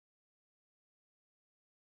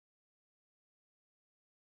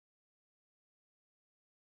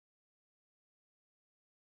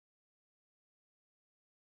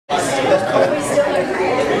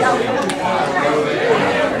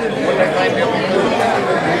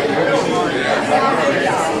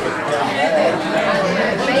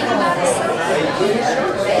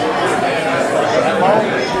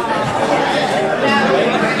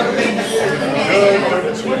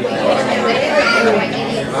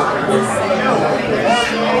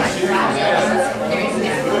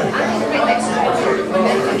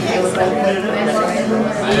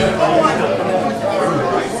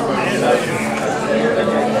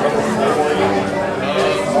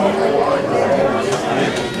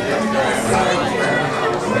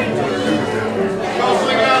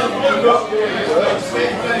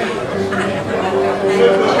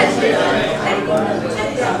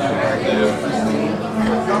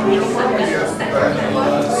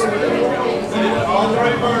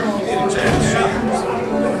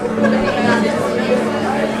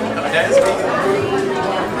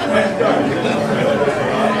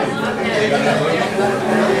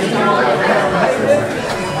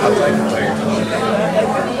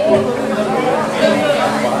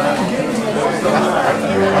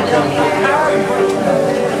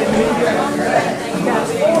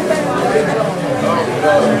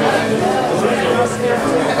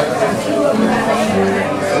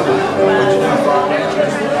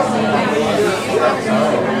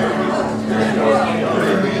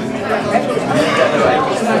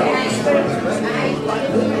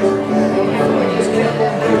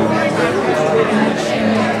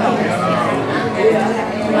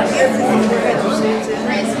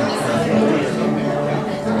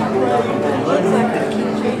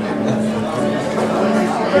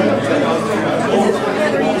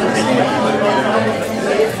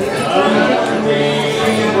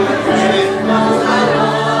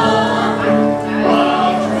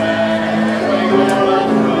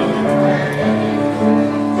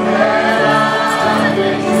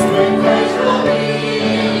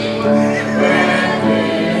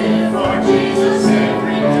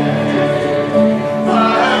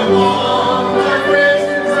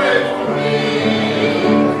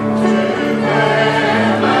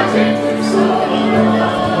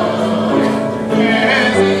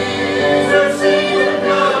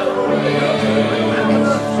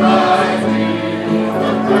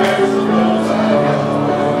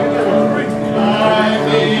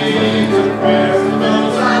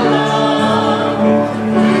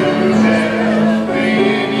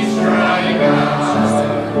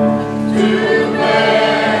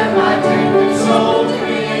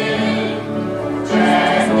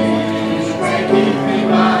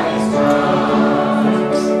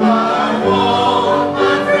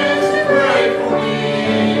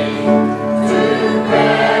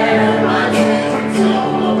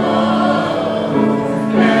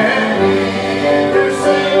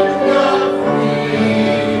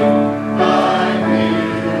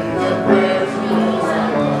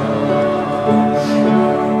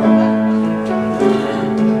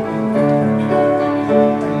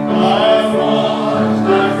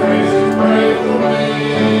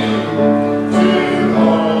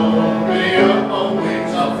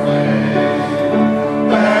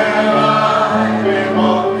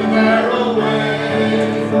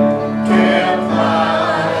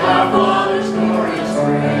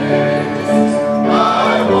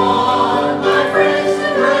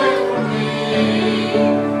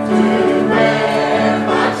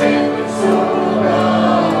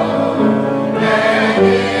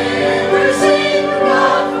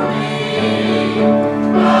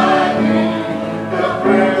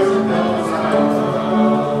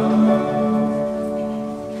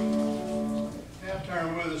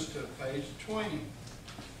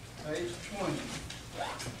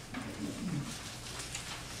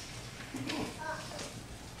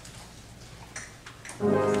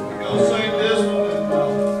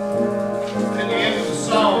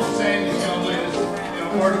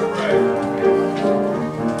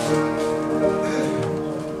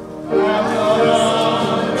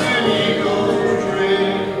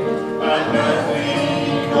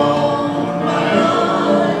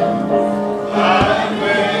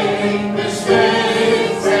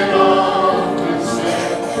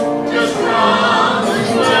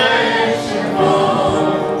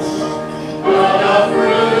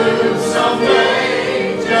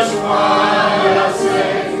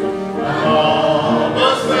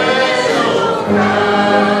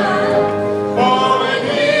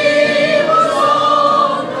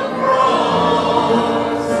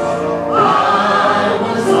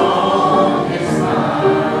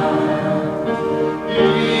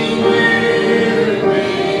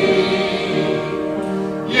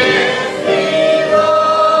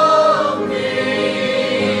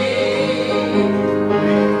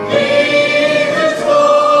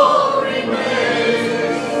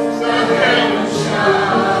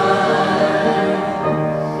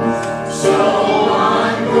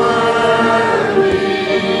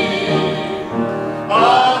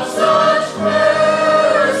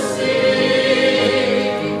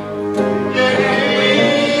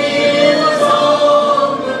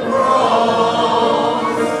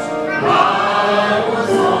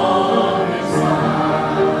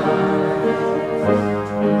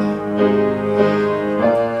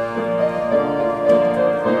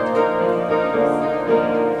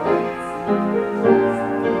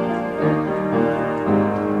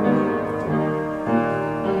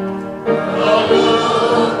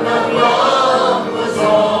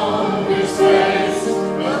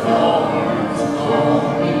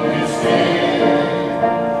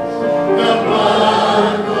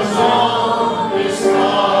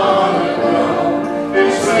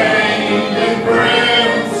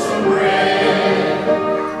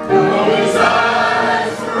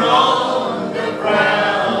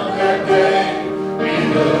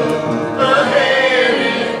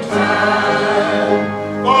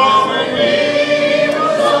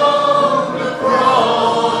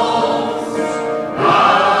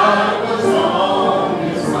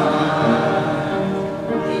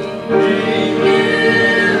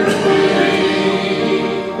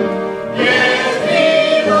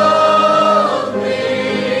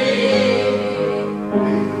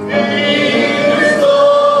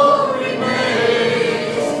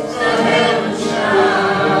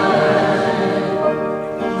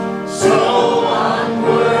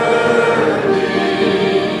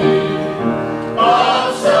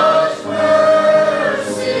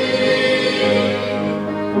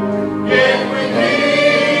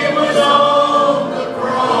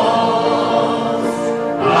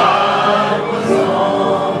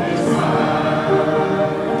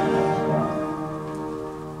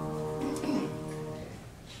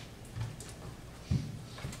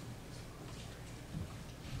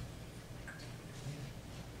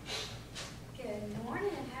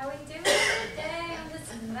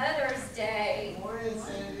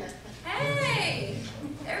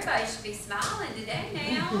Everybody should be smiling today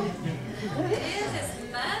now. It is.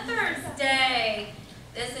 It's Mother's Day.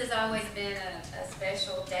 This has always been a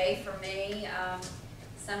special day for me.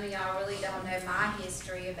 Some of y'all really don't know my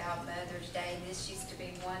history about Mother's Day. This used to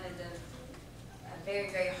be one of a very,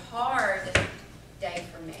 very hard day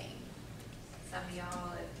for me. Some of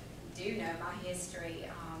y'all do know my history.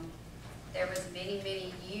 There was many,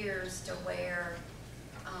 many years to where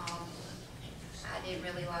I didn't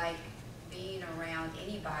really like being around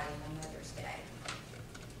anybody on Mother's Day.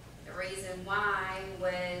 The reason why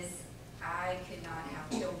was I could not have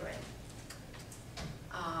children.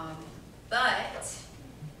 But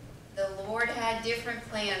the Lord had different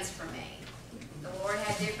plans for me. The Lord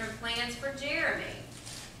had different plans for Jeremy.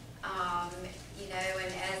 You know,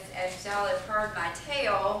 and as y'all have heard my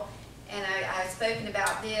tale, and I've spoken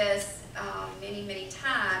about this many, many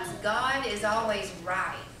times, God is always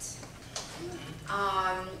right.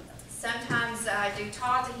 Sometimes I do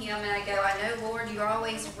talk to Him and I go, I know, Lord, you're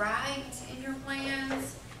always right in your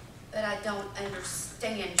plans, but I don't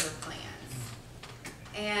understand your plans.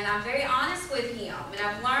 And I'm very honest with Him. And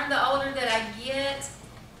I've learned the older that I get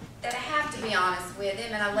that I have to be honest with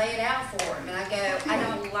Him, and I lay it out for Him. And I go, I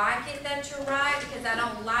don't like it that you're right because I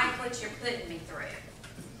don't like what you're putting me through.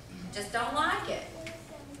 Just don't like it.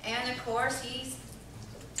 And of course, He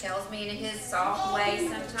tells me in His soft way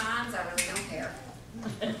sometimes, I really don't care.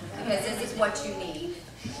 Because this is what you need.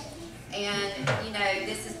 And, you know,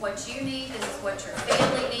 this is what you need, this is what your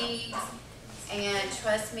family needs. And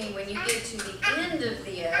trust me, when you get to the end of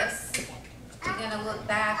this, you're going to look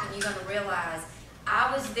back and you're going to realize, I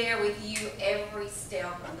was there with you every step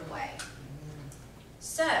of the way.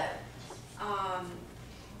 So,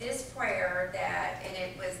 this prayer and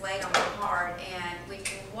it was laid on my heart, and we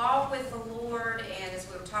can walk with the Lord, and as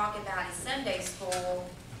we were talking about in Sunday school,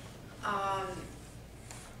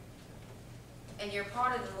 and you're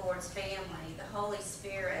part of the Lord's family, the Holy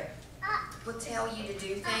Spirit will tell you to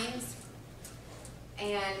do things.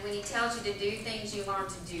 And when He tells you to do things, you learn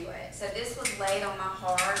to do it. So this was laid on my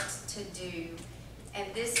heart to do.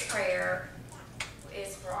 And this prayer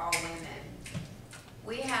is for all women.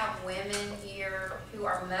 We have women here who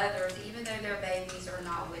are mothers, even though their babies are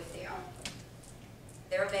not with them.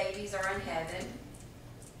 Their babies are in heaven.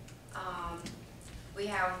 We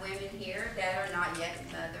have women here that are not yet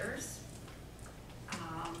mothers.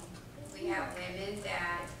 We have women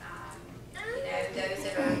that, you know, those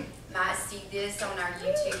that might see this on our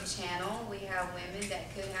YouTube channel. We have women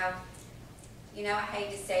that could have, you know, I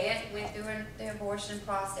hate to say it, went through the abortion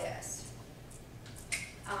process.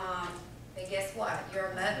 But guess what? You're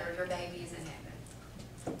a mother, your baby is in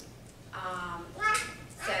heaven.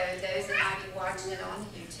 So those that might be watching it on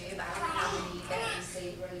YouTube, I don't know how many you guys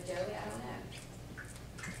see, Brother Joey, I don't know.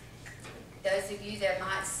 Those of you that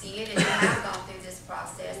might see it and you have gone through this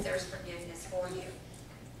process, there's forgiveness for you.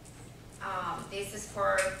 This is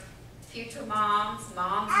for future moms,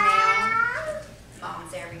 moms now,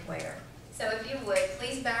 moms everywhere. So if you would,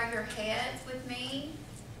 please bow your heads with me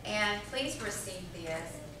and please receive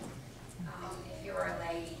this if you're a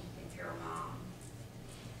lady, if you're a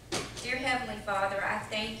mom. Dear Heavenly Father, I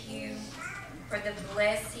thank you for the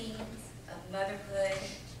blessings of motherhood.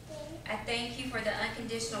 I thank you for the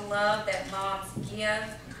unconditional love that moms give.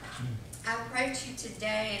 I approach you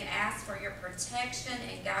today and ask for your protection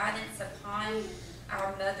and guidance upon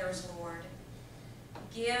our mothers, Lord.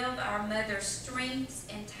 Give our mothers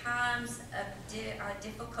strength in times of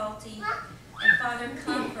difficulty. And Father,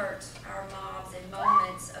 comfort our moms in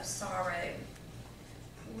moments of sorrow.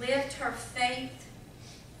 Lift her faith,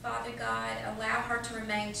 Father God. Allow her to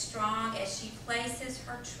remain strong as she places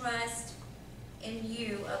her trust in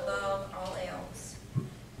you above all else.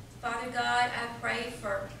 Father God, I pray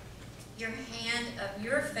for your hand of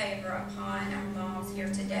your favor upon our moms here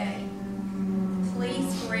today.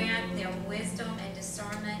 Please grant them wisdom and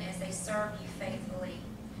discernment as they serve you faithfully.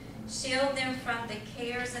 Shield them from the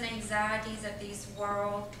cares and anxieties of this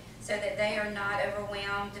world so that they are not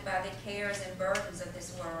overwhelmed by the cares and burdens of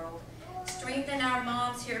this world. Strengthen our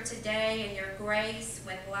moms here today in your grace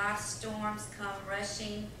when life's storms come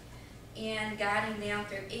rushing in, guiding them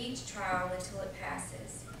through each trial until it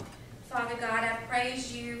passes. Father God, I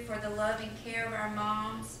praise you for the loving care of our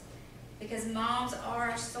moms, because moms are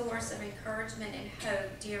a source of encouragement and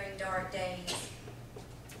hope during dark days.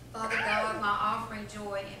 Father God, my offering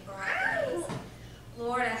joy in bright days.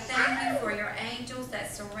 Lord, I thank you for your angels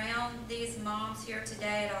that surround these moms here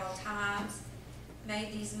today at all times.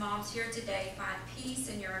 May these moms here today find peace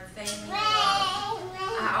in your unfailing love.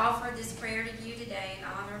 I offer this prayer to you today in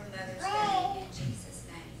honor of Mother's Day in Jesus'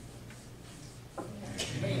 name.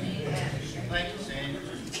 Amen. Thank you, Sandy.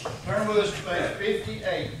 Turn with us to page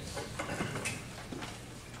 58.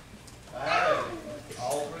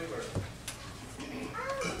 All three verses.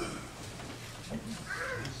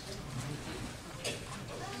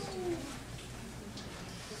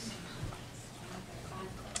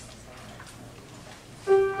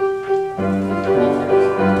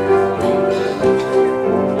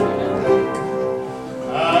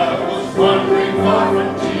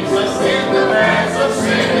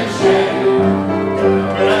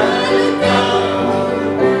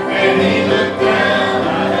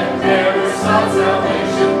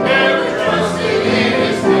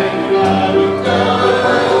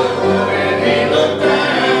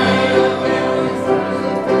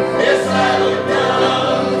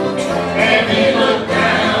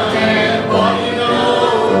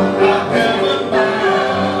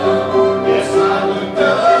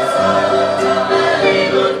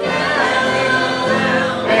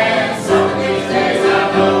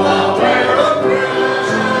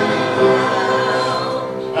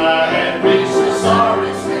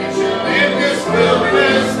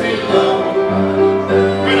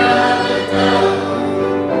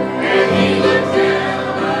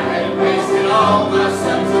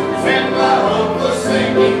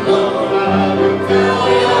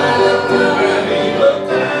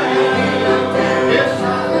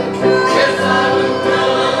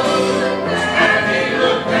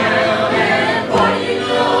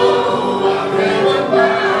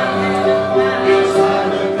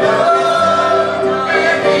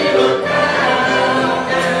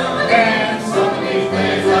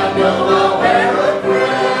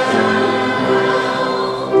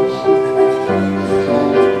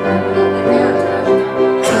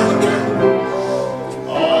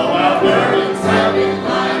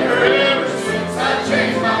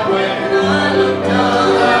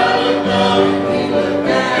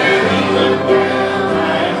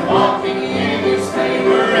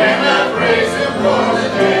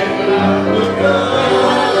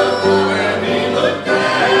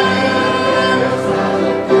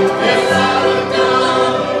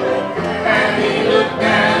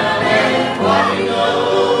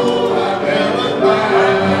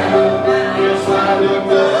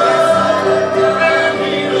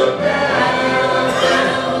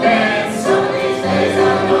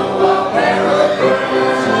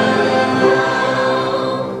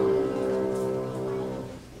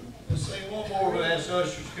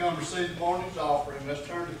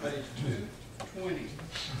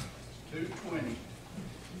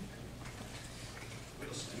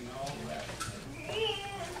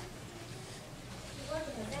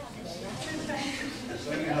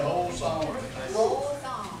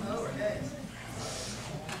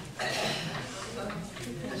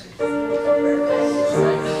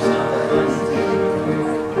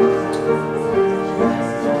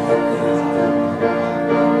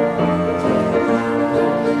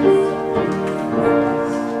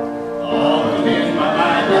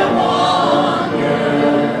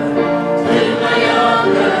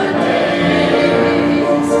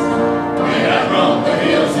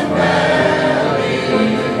 Hills and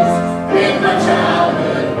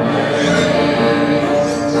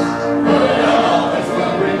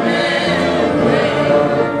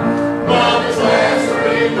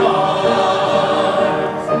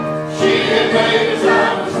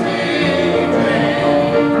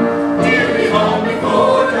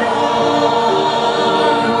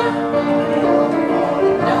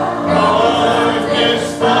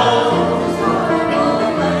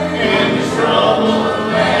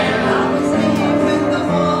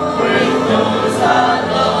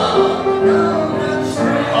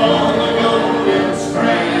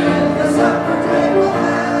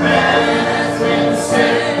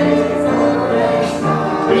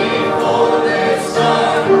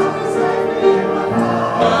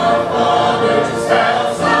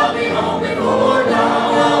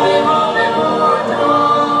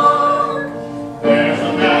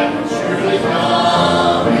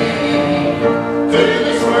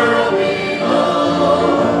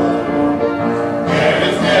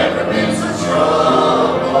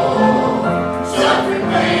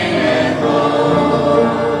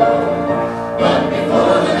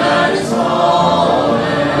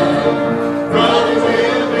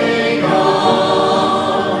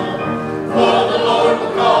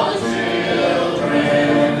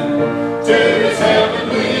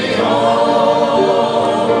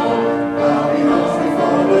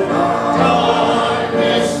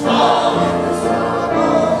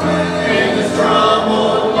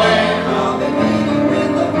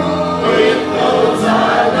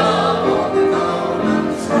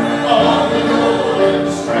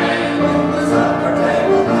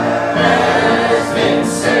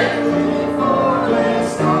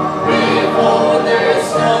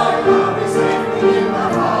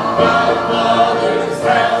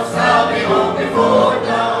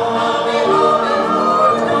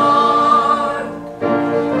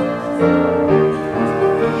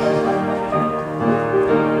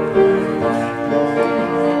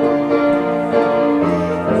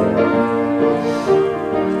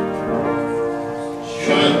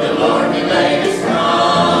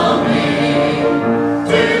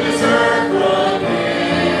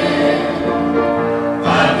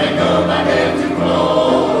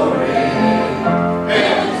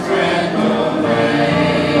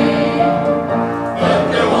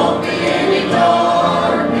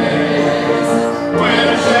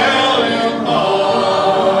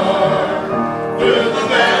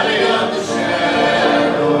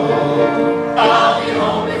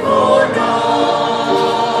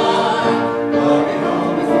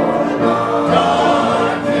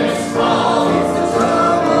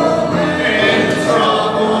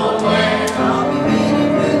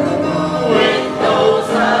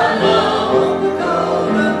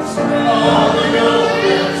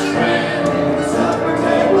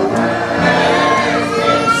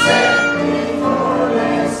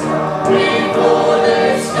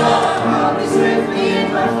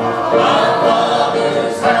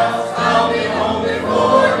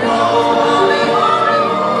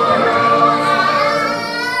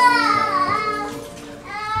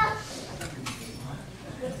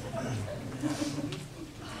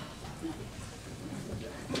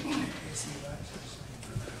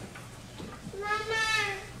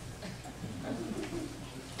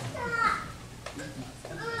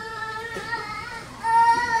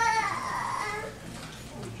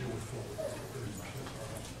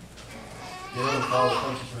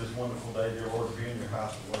wonderful day, dear Lord, to be in your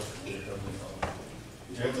house to worship, dear Heavenly Father.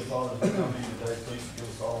 Dear Heavenly Father, as we come to you today, please forgive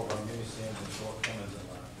us all of our many sins and shortcomings in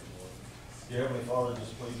life, dear Lord. Dear Heavenly Father,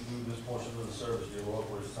 just please move this portion of the service, dear Lord,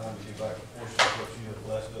 where it's time to give back a portion of what you have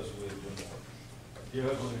blessed us with, dear Lord.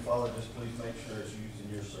 Dear Heavenly Father, just please make sure it's used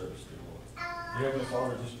in your service, dear Lord. Dear Heavenly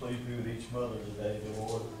Father, just please be with each mother today, dear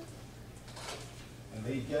Lord, and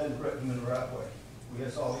lead, guide, and direct them in the right way. We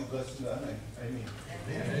ask all these blessings in thy name. Amen.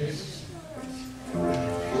 Amen.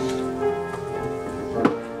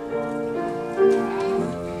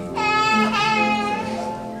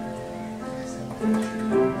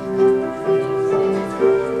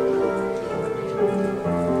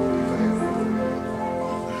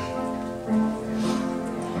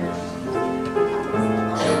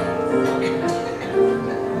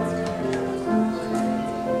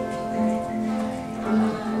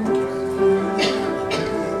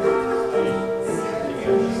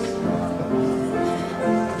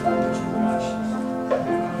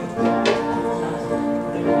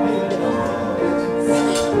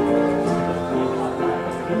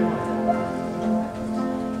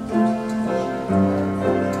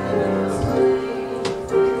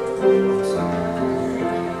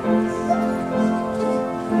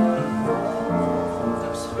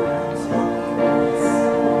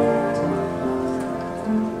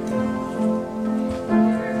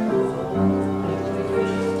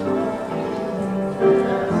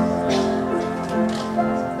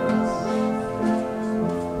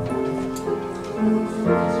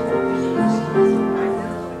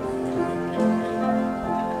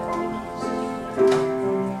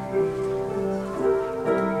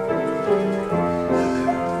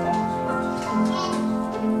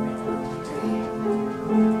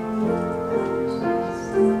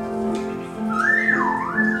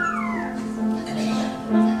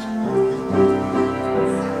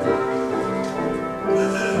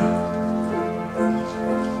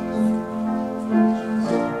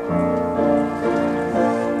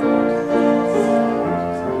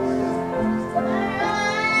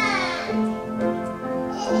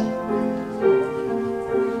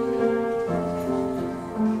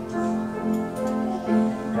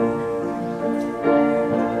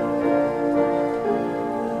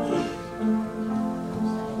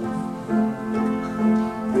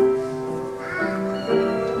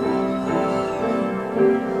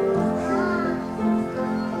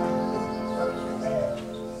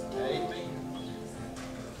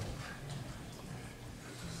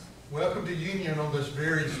 Welcome to Union on this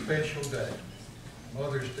very special day,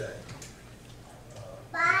 Mother's Day.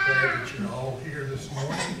 I'm glad that you're all here this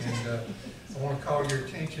morning, and I want to call your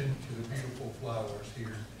attention to the beautiful flowers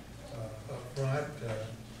here up front.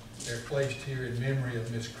 They're placed here in memory of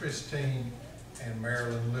Miss Christine and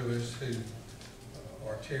Marilyn Lewis, who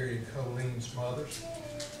are Terry and Colleen's mothers,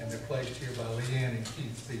 and they're placed here by Leanne and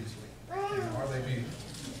Keith Beasley. And are they beautiful?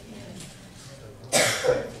 So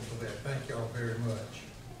we're thankful for that. Thank you all very much.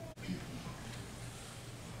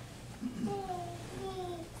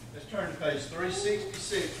 Let's turn to page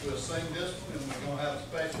 366. We'll sing this one, and we're going to have a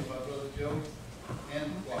special by Brother Joe and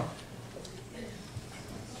the choir.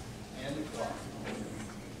 And the choir.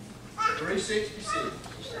 366.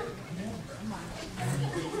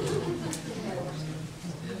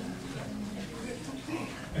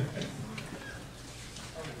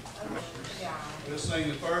 We'll sing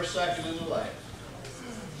the first, second, and the last.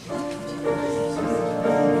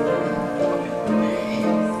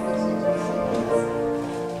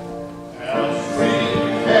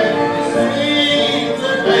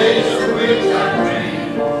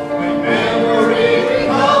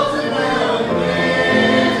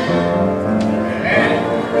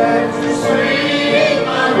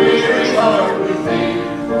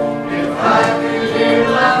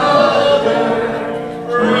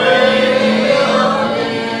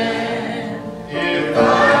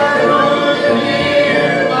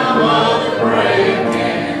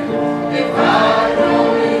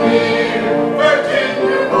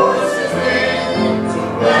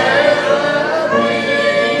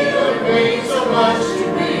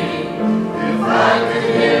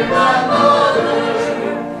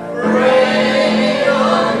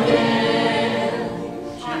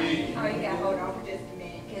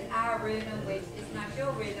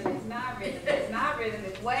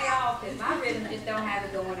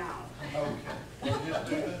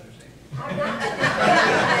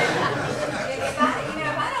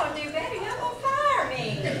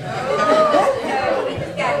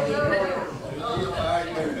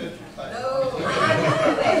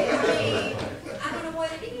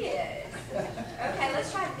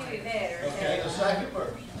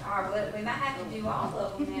 We might have to do all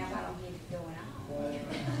of them now if I don't get it going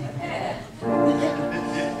on.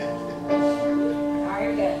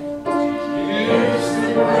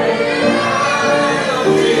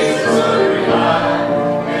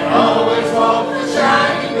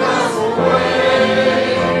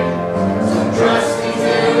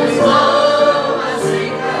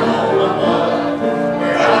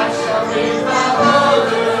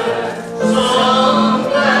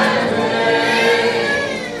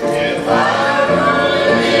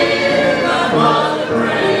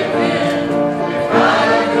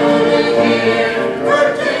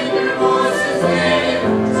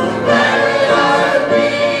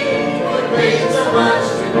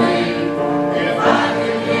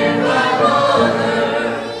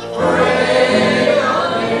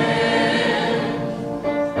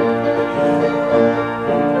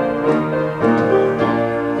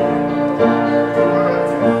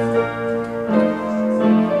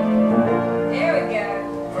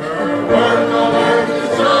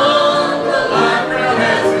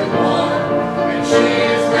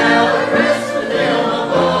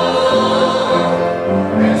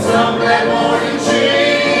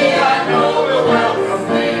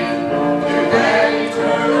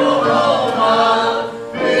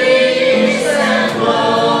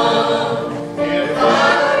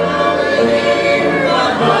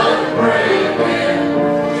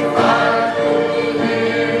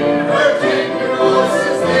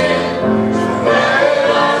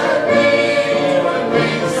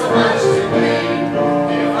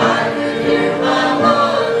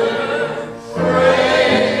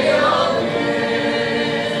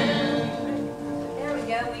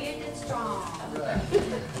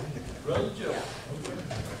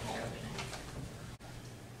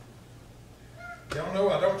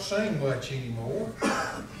 sing much anymore,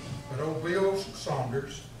 but old Bill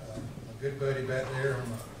Saunders, a good buddy back there on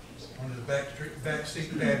one of the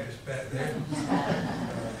backseat Baptists back there,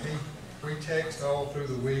 we text all through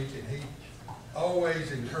the week, and he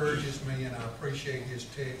always encourages me, and I appreciate his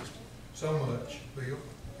text so much, Bill,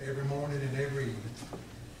 every morning and every evening.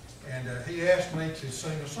 And he asked me to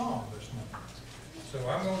sing a song this morning. So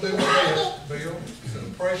I'm going to do my best, Bill. So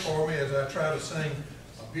pray for me as I try to sing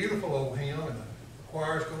a beautiful old hymn, and the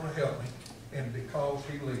choir's going to help me, and Because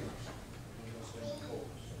He Lives.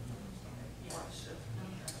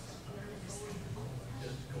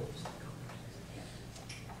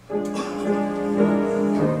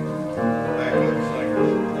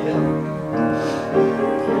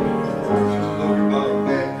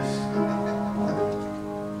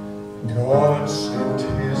 God sent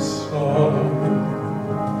His Son,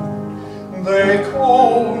 they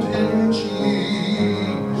called Him Jesus.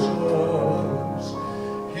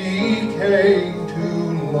 He came to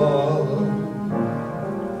love,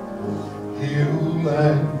 heal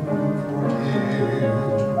and forgive.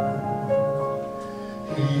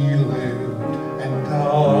 He lived and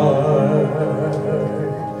died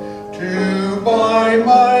to buy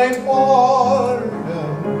my pardon.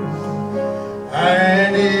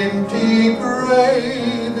 An empty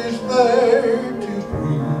grave is there to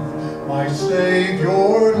prove my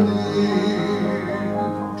Savior lives.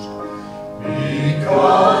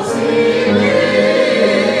 Because He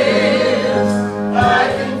lives, I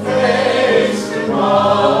can face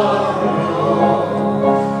tomorrow.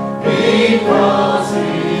 Because He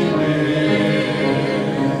lives,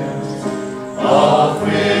 all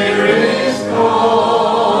fear is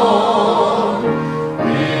gone.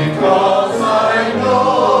 Because I know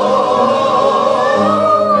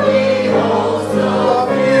He holds the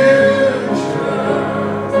future,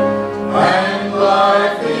 and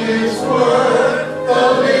life is worth the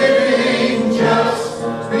living just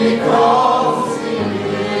because He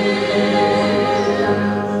lives.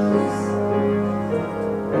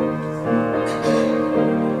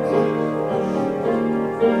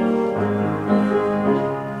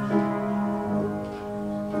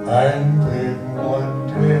 And then one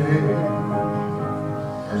day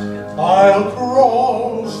I'll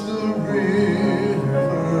cross the river,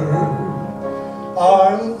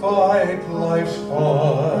 I'll fight life's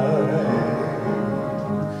fight,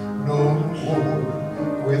 no more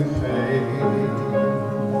with pain.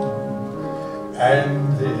 And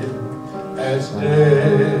then as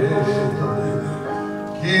death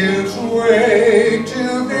gives way to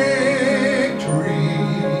victory,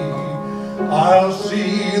 I'll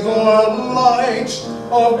see the lights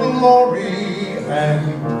of glory,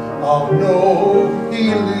 and I'll know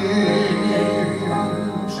He lives.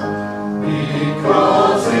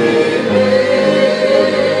 Because He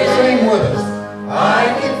lives, sing with us. I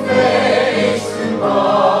can face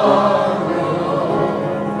tomorrow.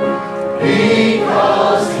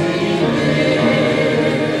 Because He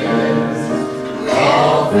lives,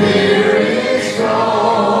 all fear is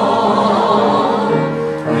gone.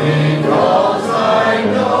 Because I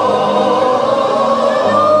know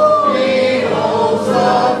He holds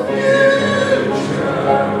the future,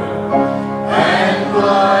 and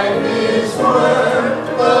life is worth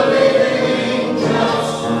the living.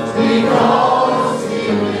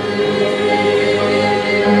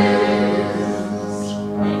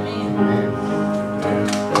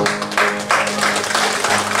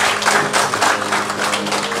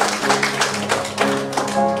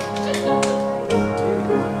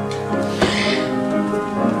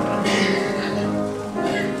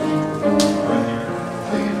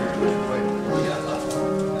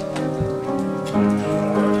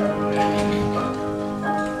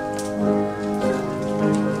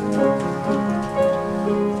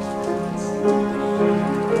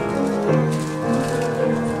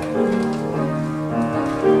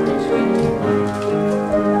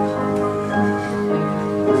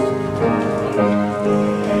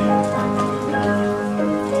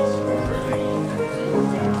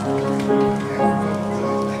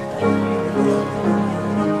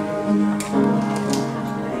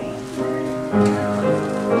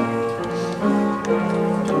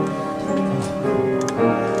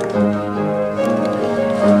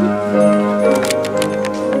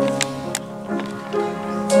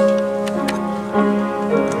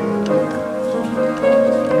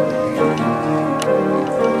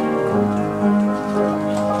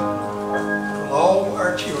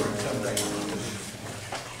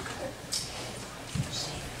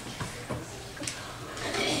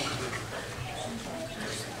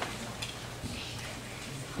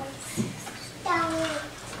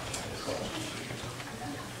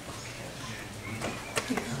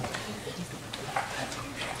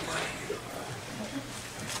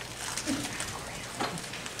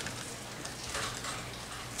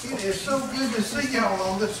 so good to see y'all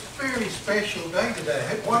on this very special day today.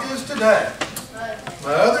 What is today?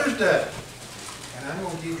 Mother's Day. And I'm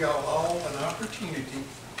going to give y'all all an opportunity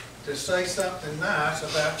to say something nice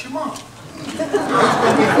about your mom.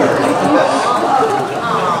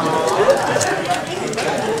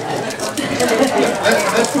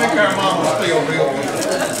 Let's make our mama feel real good.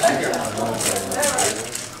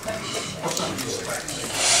 What's something you say?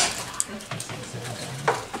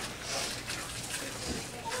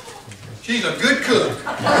 She's a good cook.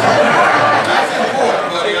 That's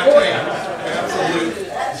important, buddy, I tell you. Absolutely.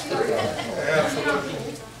 Absolutely.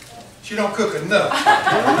 She don't cook enough.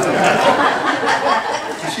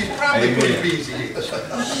 She's probably pretty busy.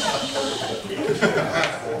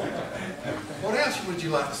 What else would you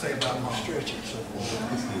like to say about Mom?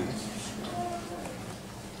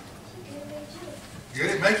 Good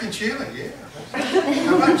at making chili, yeah.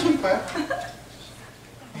 How about you, Pat?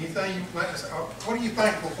 Anything you like to say? What are you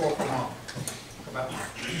thankful for Mom? About Mom?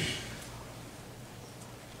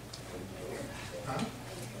 Huh?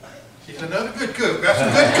 She's another good cook. That's a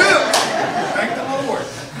good cook. Thank the Lord.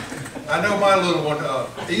 I know my little one,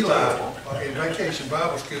 Eli, in Vacation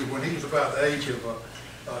Bible School, when he was about the age of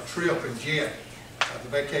Trip and Jet, the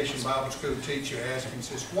Vacation Bible School teacher asked him,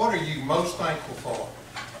 says, "What are you most thankful for?"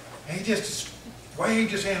 And he just, the way he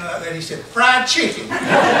just handed out that, he said, "Fried chicken." It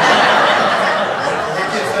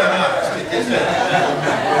gets that honest. It gets that honest.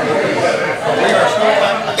 We are so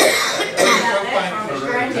thankful. We are so thankful.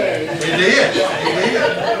 It is. It is.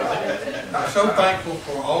 I'm so thankful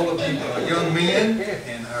for all of you young men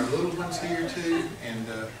and our little ones here too, and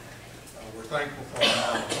we're thankful for our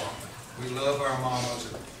mamas. We love our mamas,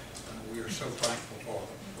 and we are so thankful for them.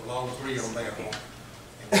 We'll all agree on that one.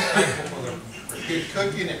 And we're thankful for good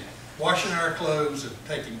cooking and washing our clothes and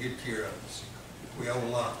taking good care of us. We owe a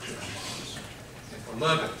lot to our mamas and for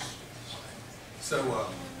loving us. So,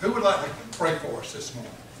 who would like to pray for us this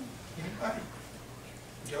morning? Anybody?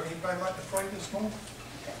 Would anybody like to pray this morning?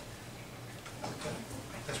 Okay.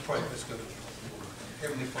 Let's pray. Let's go.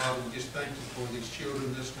 Heavenly Father, we just thank you for these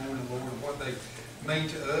children this morning, Lord, and what they mean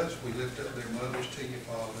to us. We lift up their mothers to you,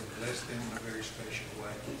 Father. Bless them in a very special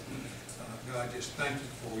way. God, just thank you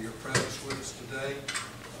for your presence with us today.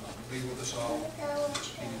 Be with us all.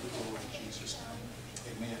 Just be with the Lord in Jesus' name.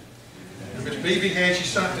 Amen. And Miss Beebe hands you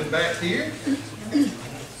something back here.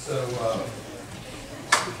 So,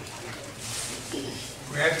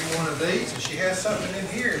 grab you one of these, and she has something in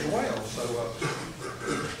here as well. So,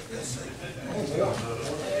 let's see. Oh, boy.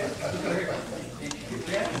 Look here.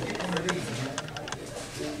 Get one of these.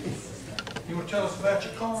 You want to tell us about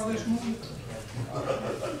your car this morning? Huh?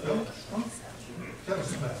 Tell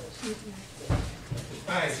us about it. It's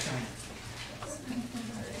bags coming.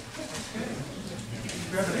 Okay.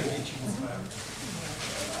 Grab it and get you one of those.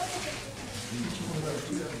 Get you one of those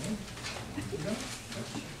too. You know?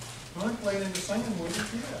 Well, playing in the sand with it,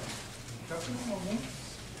 yeah. Got some on one?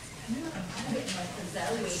 Yeah.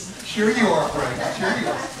 Sure you are, Frank. Sure you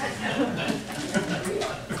are.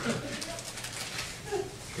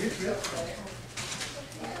 Good, good.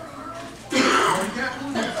 What you got?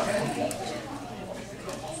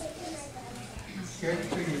 Get it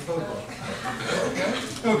to your Bobo. Okay?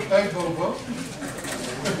 Okay, Bobo.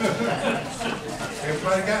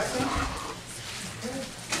 Everybody got some?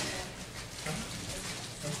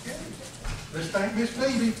 Okay. Let's thank Miss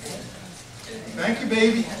Baby. Thank you,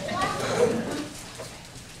 baby.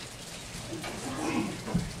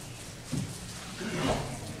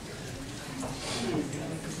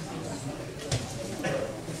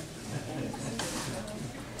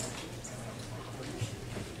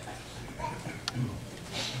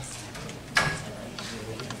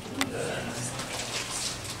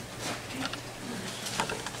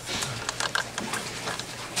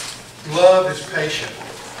 Love is patient.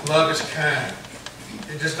 Love is kind.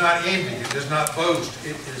 It does not envy. It does not boast.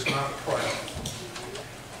 It is not proud.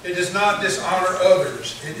 It does not dishonor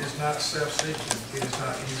others. It is not self-seeking. It is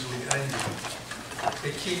not easily angered.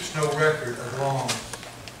 It keeps no record of wrong.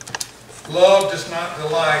 Love does not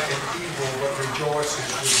delight in evil, but rejoices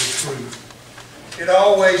with the truth. It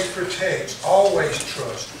always protects, always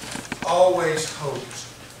trusts, always hopes,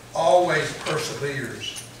 always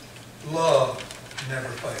perseveres. Love never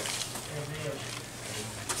fails.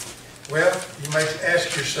 Well, you may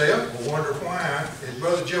ask yourself, or wonder why is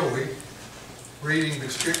Brother Joey reading the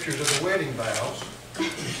scriptures of the wedding vows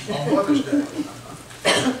on Mother's Day?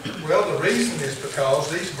 Well, the reason is because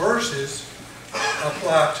these verses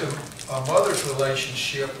apply to a mother's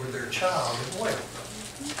relationship with their child as well.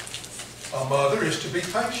 A mother is to be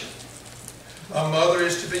patient. A mother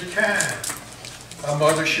is to be kind. A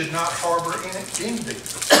mother should not harbor envy.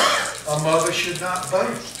 A mother should not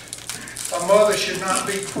boast. A mother should not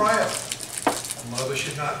be proud. A mother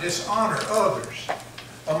should not dishonor others.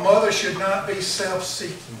 A mother should not be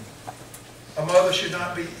self-seeking. A mother should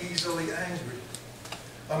not be easily angry.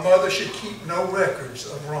 A mother should keep no records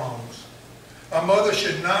of wrongs. A mother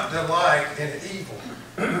should not delight in evil,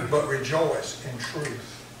 but rejoice in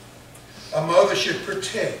truth. A mother should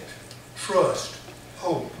protect, trust,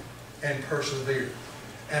 hope, and persevere.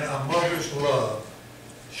 And a mother's love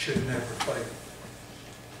should never fail.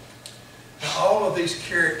 Now, all of these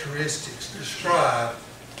characteristics describe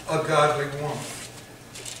a godly woman.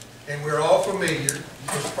 And we're all familiar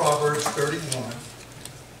with Proverbs 31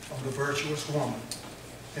 on the virtuous woman.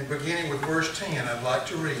 And beginning with verse 10, I'd like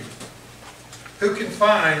to read. Who can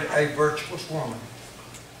find a virtuous woman?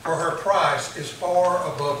 For her price is far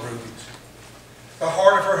above rubies. The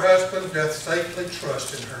heart of her husband doth safely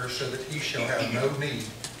trust in her, so that he shall have no need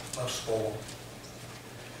of spoil.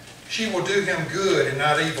 She will do him good and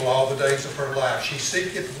not evil all the days of her life. She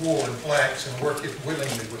seeketh wool and flax, and worketh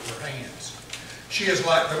willingly with her hands. She is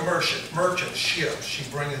like the merchant ship. She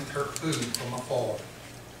bringeth her food from afar.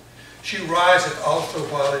 She riseth also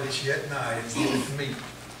while it is yet night, and giveth meat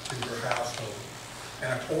to her household,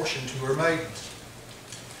 and a portion to her maidens.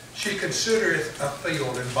 She considereth a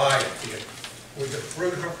field and buyeth it. With the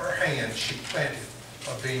fruit of her hands she planteth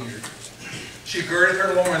a vineyard. She girdeth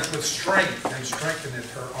her loins with strength, and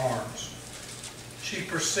strengtheneth her arms. She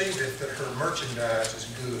perceiveth that her merchandise is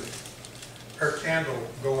good. Her candle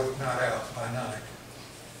goeth not out by night.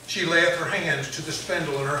 She layeth her hands to the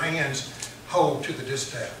spindle, and her hands hold to the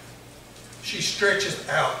distaff. She stretcheth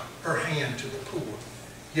out her hand to the poor.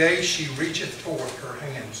 Yea, she reacheth forth her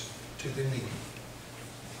hands to the needy.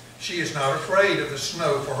 She is not afraid of the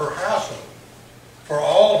snow for her household, for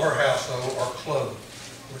all her household are clothed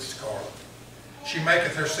with scarlet. She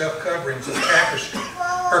maketh herself coverings of tapestry.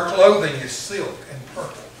 Her clothing is silk and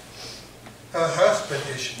purple. Her husband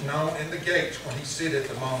is known in the gates when he sitteth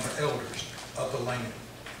among the elders of the land.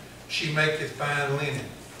 She maketh fine linen,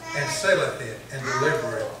 and selleth it, and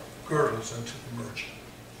delivereth girdles unto the merchant.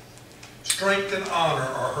 Strength and honor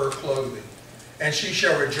are her clothing, and she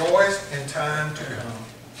shall rejoice in time to come.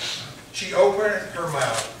 She openeth her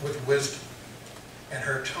mouth with wisdom, and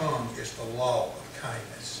her tongue is the law of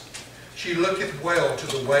kindness. She looketh well to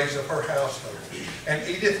the ways of her household, and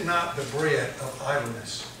eateth not the bread of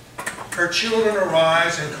idleness. Her children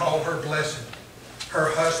arise and call her blessed,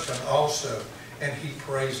 her husband also, and he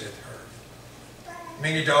praiseth her.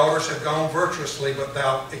 Many daughters have gone virtuously, but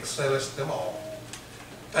thou excellest them all.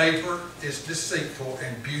 Favor is deceitful,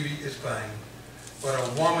 and beauty is vain. But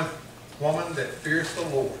a woman that feareth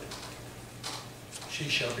the Lord, she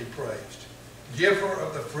shall be praised. Give her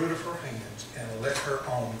of the fruit of her hands, and let her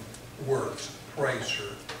own works praise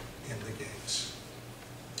her in the gates.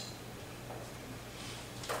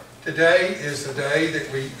 Today is the day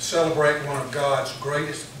that we celebrate one of God's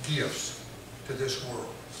greatest gifts to this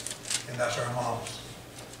world, and that's our moms.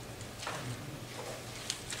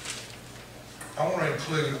 I want to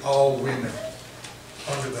include all women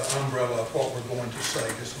under the umbrella of what we're going to say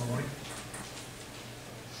this morning.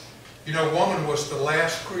 You know, woman was the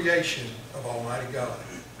last creation of Almighty God.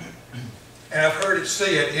 And I've heard it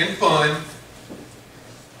said in fun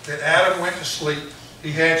that Adam went to sleep,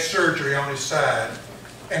 he had surgery on his side,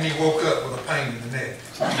 and he woke up with a pain in the neck.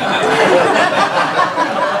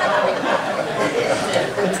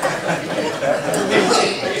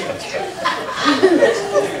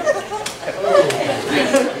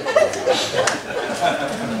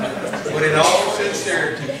 But in all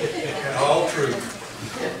sincerity and all truth,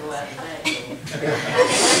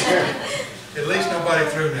 at least nobody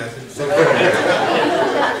threw nothing. So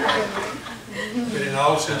but in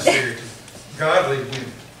all sincerity, godly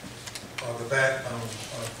women are the backbone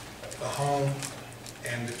of the home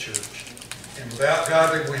and the church. And without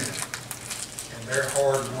godly women and their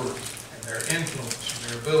hard work and their influence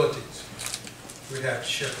and their abilities, we'd have to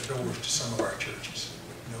shut the doors to some of our churches,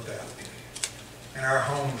 no doubt. And our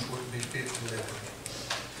homes wouldn't be fit to live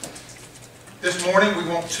in. This morning we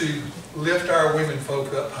want to lift our women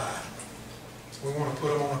folk up high. We want to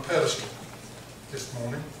put them on a pedestal this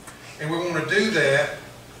morning. And we want to do that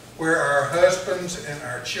where our husbands and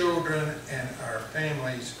our children and our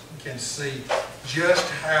families can see just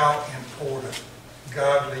how important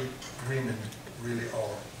godly women really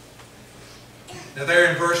are. Now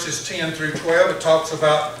there in verses 10 through 12 it talks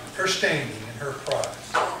about her standing and her prize.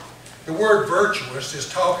 The word virtuous is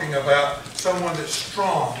talking about someone that's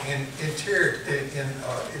strong in integrity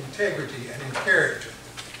and in character.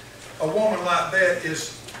 A woman like that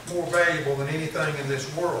is more valuable than anything in this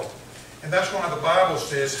world. And that's why the Bible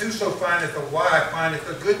says, whoso findeth a wife findeth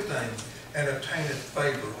a good thing and obtaineth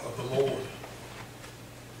favor of the Lord.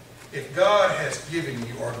 If God has given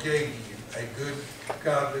you or gave you a good,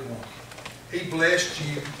 godly woman, He blessed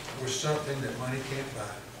you with something that money can't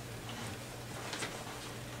buy.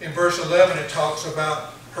 In verse 11, it talks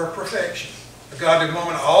about her perfection. A godly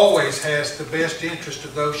woman always has the best interest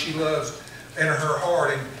of those she loves in her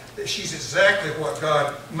heart, and that she's exactly what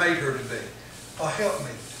God made her to be, a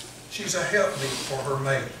helpmeet. She's a helpmeet for her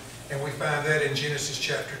mate, and we find that in Genesis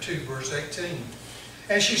chapter 2, verse 18.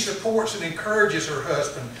 And she supports and encourages her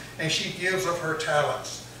husband, and she gives of her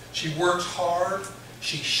talents. She works hard,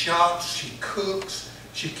 she shops, she cooks,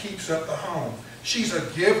 she keeps up the home. She's a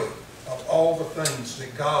giver of all the things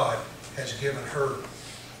that God has given her.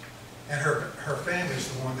 And her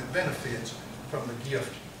family's the one that benefits from the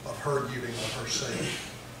gift of her giving of herself.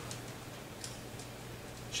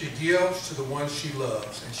 She gives to the ones she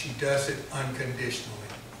loves, and she does it unconditionally.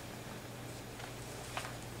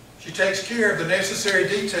 She takes care of the necessary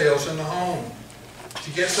details in the home.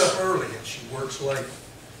 She gets up early and she works late.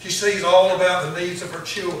 She sees all about the needs of her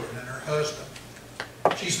children and her husband.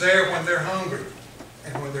 She's there when they're hungry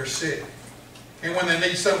and when they're sick, and when they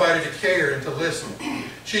need somebody to care and to listen.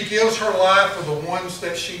 She gives her life for the ones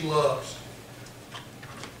that she loves.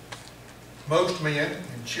 Most men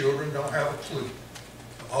and children don't have a clue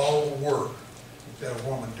of all the work that a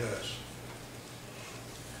woman does.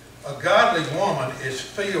 A godly woman is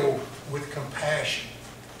filled with compassion.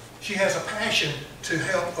 She has a passion to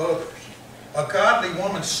help others. A godly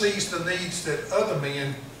woman sees the needs that other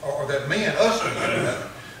men, or that men, us men,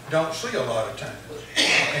 don't see a lot of times.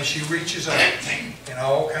 And she reaches out in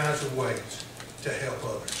all kinds of ways to help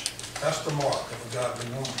others. That's the mark of a godly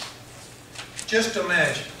woman. Just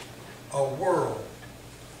imagine a world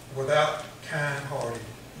without kind-hearted,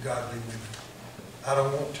 godly women. I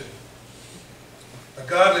don't want to. A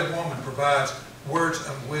godly woman provides words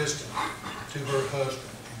of wisdom to her husband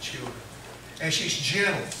and children. And she's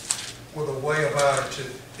gentle with a way about her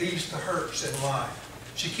to ease the hurts in life.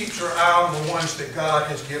 She keeps her eye on the ones that God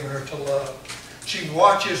has given her to love. She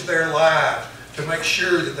watches their lives to make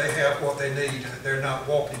sure that they have what they need and that they're not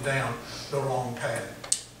walking down the wrong path.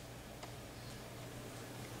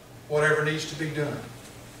 Whatever needs to be done,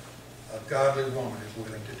 a godly woman is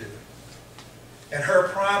willing to do it. And her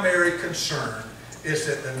primary concern is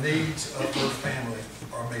that the needs of her family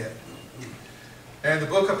are met. And in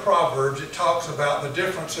the book of Proverbs, it talks about the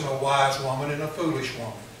difference in a wise woman and a foolish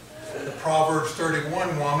woman. The Proverbs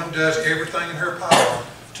 31 woman does everything in her power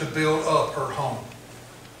to build up her home.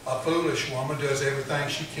 A foolish woman does everything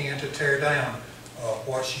she can to tear down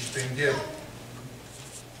what she's been given.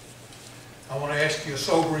 I want to ask you a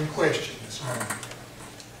sobering question this morning.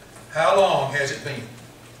 How long has it been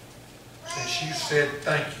since you said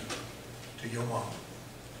thank you to your mom?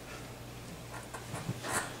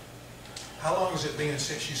 How long has it been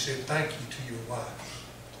since you said thank you to your wife?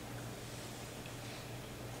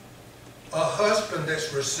 A husband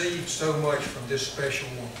that's received so much from this special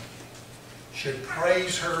woman should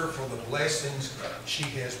praise her for the blessings she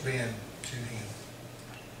has been to him.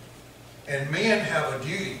 And men have a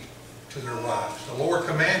duty to their wives. The Lord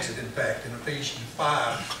commands it, in fact, in Ephesians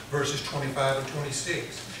 5, verses 25 and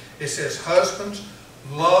 26. It says, "Husbands,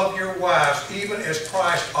 love your wives, even as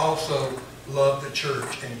Christ also loved the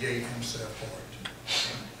church and gave himself for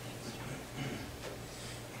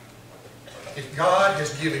it." If God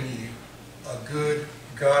has given you a good,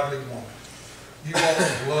 godly woman, you ought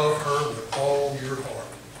to love her with all your heart.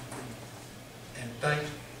 And thank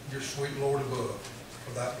your sweet Lord above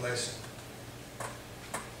for that blessing.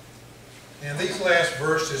 In these last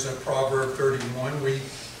verses of Proverbs 31, we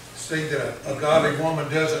see that a godly woman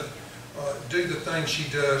doesn't do the things she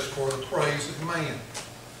does for the praise of man.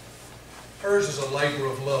 Hers is a labor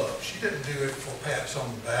of love. She didn't do it for pats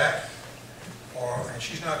on the back, and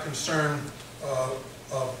she's not concerned of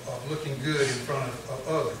looking good in front of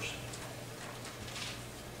others.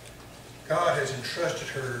 God has entrusted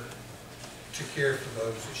her to care for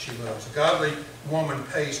those that she loves. A godly woman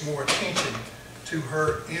pays more attention to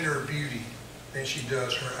her inner beauty than she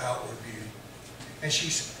does her outward beauty. And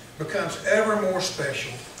she becomes ever more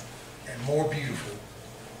special and more beautiful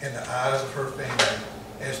in the eyes of her family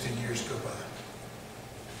as the years go by.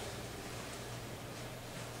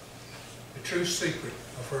 The true secret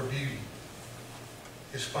of her beauty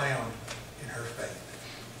is found in her faith.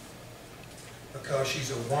 Because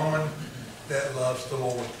she's a woman that loves the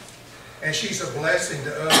Lord. And she's a blessing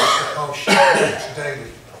to others because she walks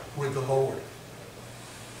daily with the Lord.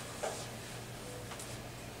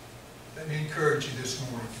 Let me encourage you this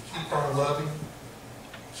morning to keep on loving,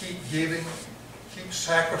 keep giving, keep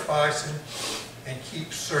sacrificing, and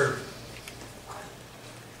keep serving.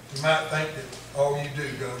 You might think that all you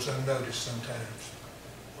do goes unnoticed sometimes.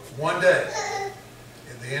 But one day,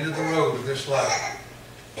 at the end of the road of this life,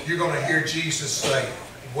 you're going to hear Jesus say,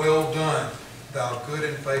 "Well done, thou good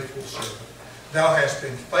and faithful servant. Thou hast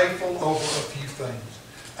been faithful over a few things.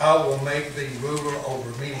 I will make thee ruler over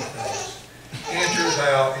many things. Enter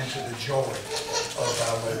thou into the joy of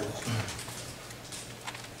thy Lord."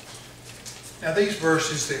 Now these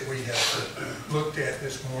verses that we have looked at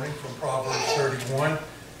this morning from Proverbs 31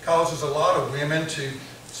 causes a lot of women to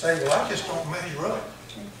say, "Well, I just don't measure up."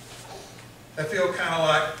 They feel kind of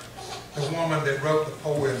like the woman that wrote the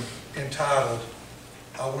poem entitled,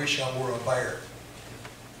 "I Wish I Were a Bear."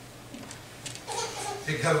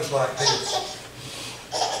 It goes like this.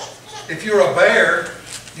 If you're a bear,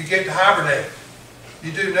 you get to hibernate.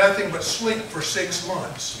 You do nothing but sleep for 6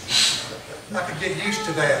 months. I could get used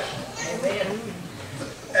to that.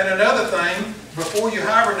 And another thing, before you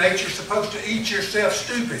hibernate, you're supposed to eat yourself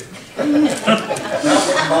stupid. That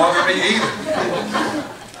wouldn't bother me either.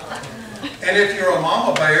 And if you're a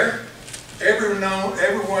mama bear,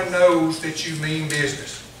 everyone knows that you mean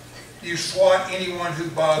business. You swat anyone who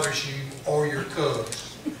bothers you or your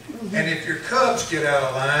cubs. And if your cubs get out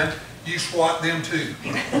of line, you swat them too.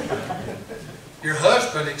 Your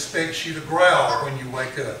husband expects you to growl when you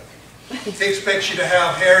wake up. He expects you to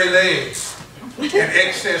have hairy legs and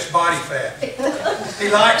excess body fat. He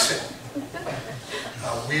likes it.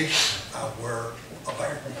 I wish I were a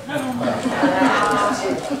bear.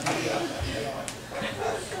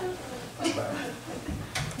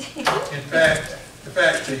 In fact, the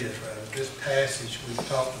fact is, this passage we've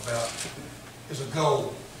talked about is a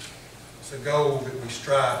goal. It's a goal that we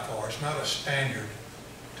strive for. It's not a standard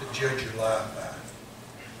to judge your life by.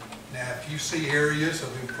 Now, if you see areas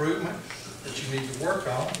of improvement that you need to work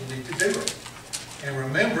on, you need to do it. And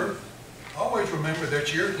remember, always remember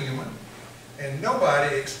that you're human and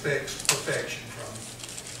nobody expects perfection from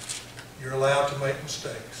you. You're allowed to make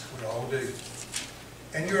mistakes. We all do.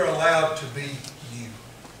 And you're allowed to be you.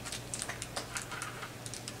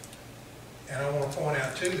 And I want to point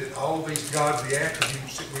out, too, that all of these godly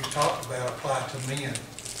attributes that we've talked about apply to men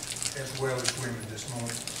as well as women this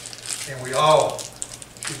morning. And we all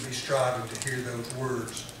should be striving to hear those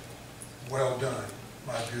words, "Well done,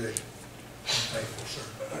 my good and faithful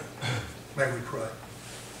servant." May we pray.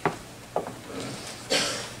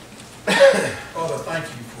 Father, thank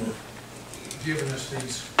you for giving us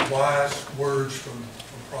these wise words from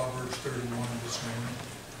Proverbs 31 this morning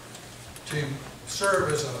to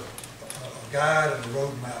serve as a guide and a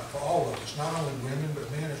roadmap for all of us, not only women but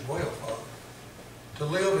men as well, Father, to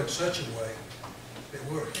live in such a way that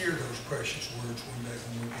we'll hear those precious words one day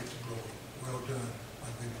when we get to glory. "Well done, my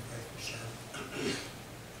good and faithful servant."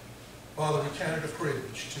 Father, we count it a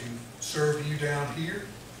privilege to serve you down here.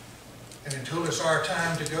 And until it's our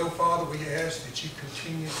time to go, Father, we ask that you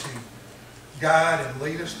continue to guide and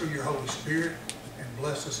lead us through your Holy Spirit and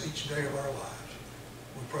bless us each day of our lives.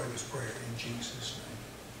 We pray this prayer in Jesus'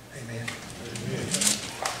 name. Amen. Amen.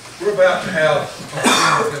 We're about to have a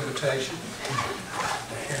time of invitation.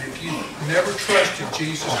 And if you've never trusted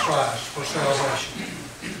Jesus Christ for salvation,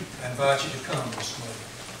 I invite you to come this morning.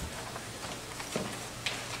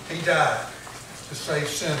 He died to save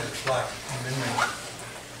sinners like you and me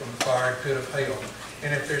from the fiery pit of hell.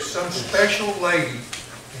 And if there's some special lady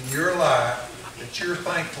in your life that you're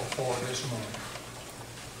thankful for this morning,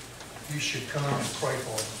 you should come and pray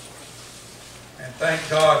for them. And thank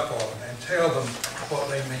God for them and tell them what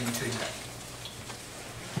they mean to you.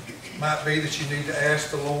 It might be that you need to ask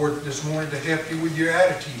the Lord this morning to help you with your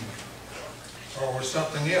attitude or with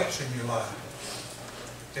something else in your life.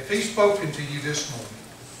 If He's spoken to you this morning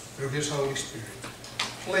through His Holy Spirit,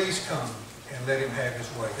 please come and let Him have His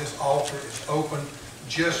way. This altar is open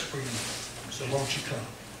just for you. So won't you come?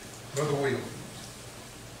 Brother Will.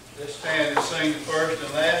 Let's stand and sing the first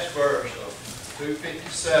and last verse of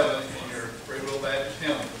 257 in your Freewill Baptist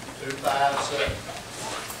hymn, 257.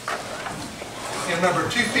 In number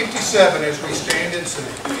 257 as we stand and sing.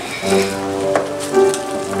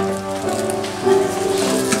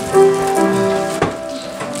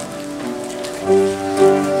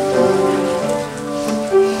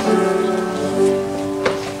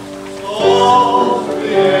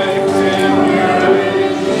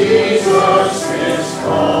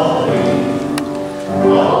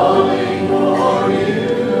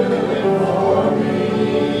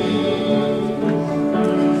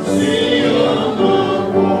 See on the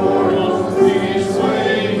portals, He's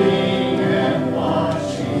waiting.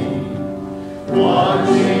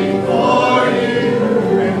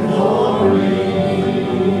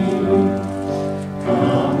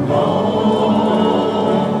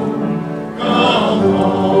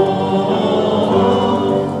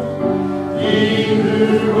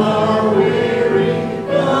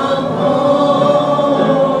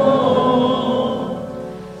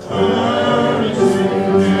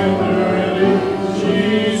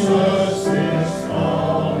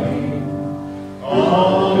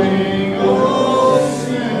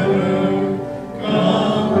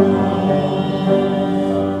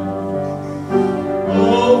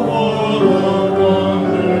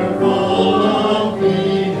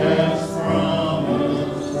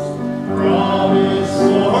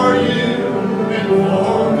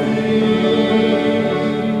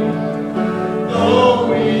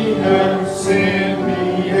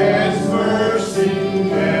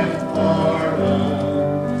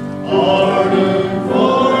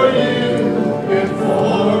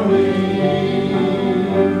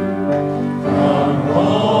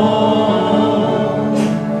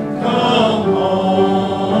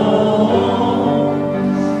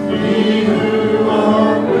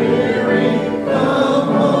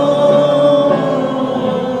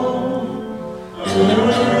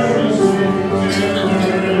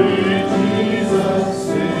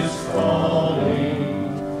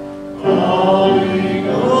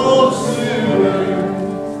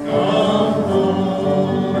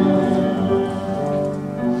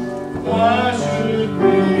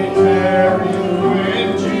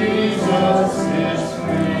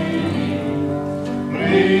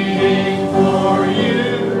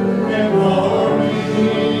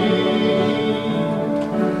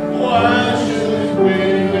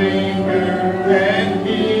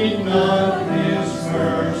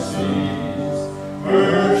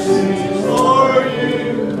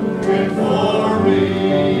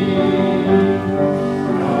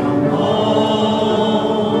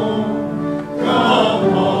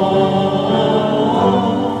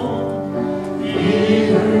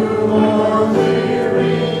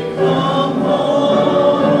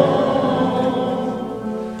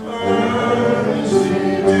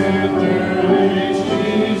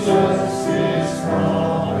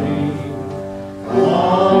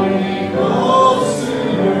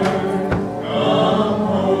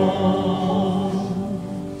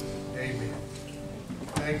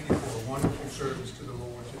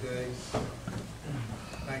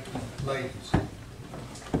 this evening.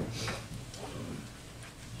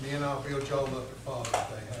 Men, I'll build y'all up for Father's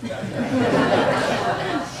Day. I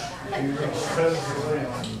didn't know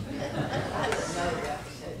that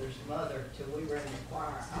Heather's mother till we were in the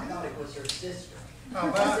choir. I thought it was her sister. How I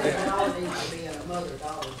about said, that? we all need to be in a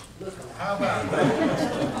mother-daughter lookalike. How about that?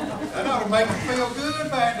 That ought to make you feel good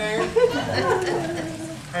back there.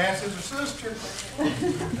 Half is a sister.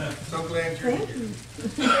 So glad you're here.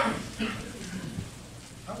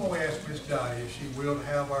 I'm going to ask Miss Dottie if she will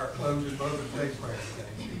have our closing Mother's Day prayer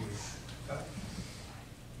today. She will. Dottie?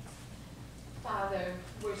 Father,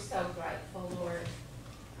 we're so grateful, Lord.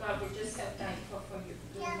 God, we're just so thankful for your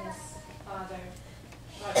goodness, Father.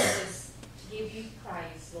 God, we just give you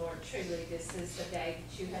praise, Lord. Truly, this is the day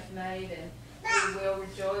that you have made, and we will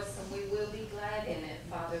rejoice and we will be glad in it,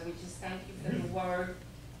 Father. We just thank you for the word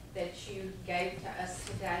that you gave to us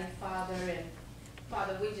today, Father. And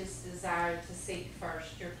Father, we just desire to seek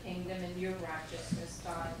first your kingdom and your righteousness,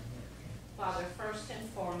 God. Father, first and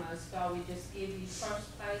foremost, God, we just give you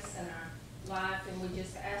first place in our life, and we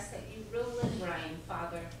just ask that you rule and reign,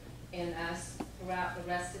 Father, in us throughout the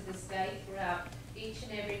rest of this day, throughout each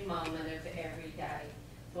and every moment of every day.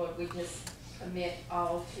 Lord, we just commit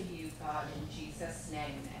all to you, God, in Jesus'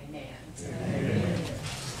 name, amen.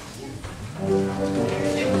 Amen.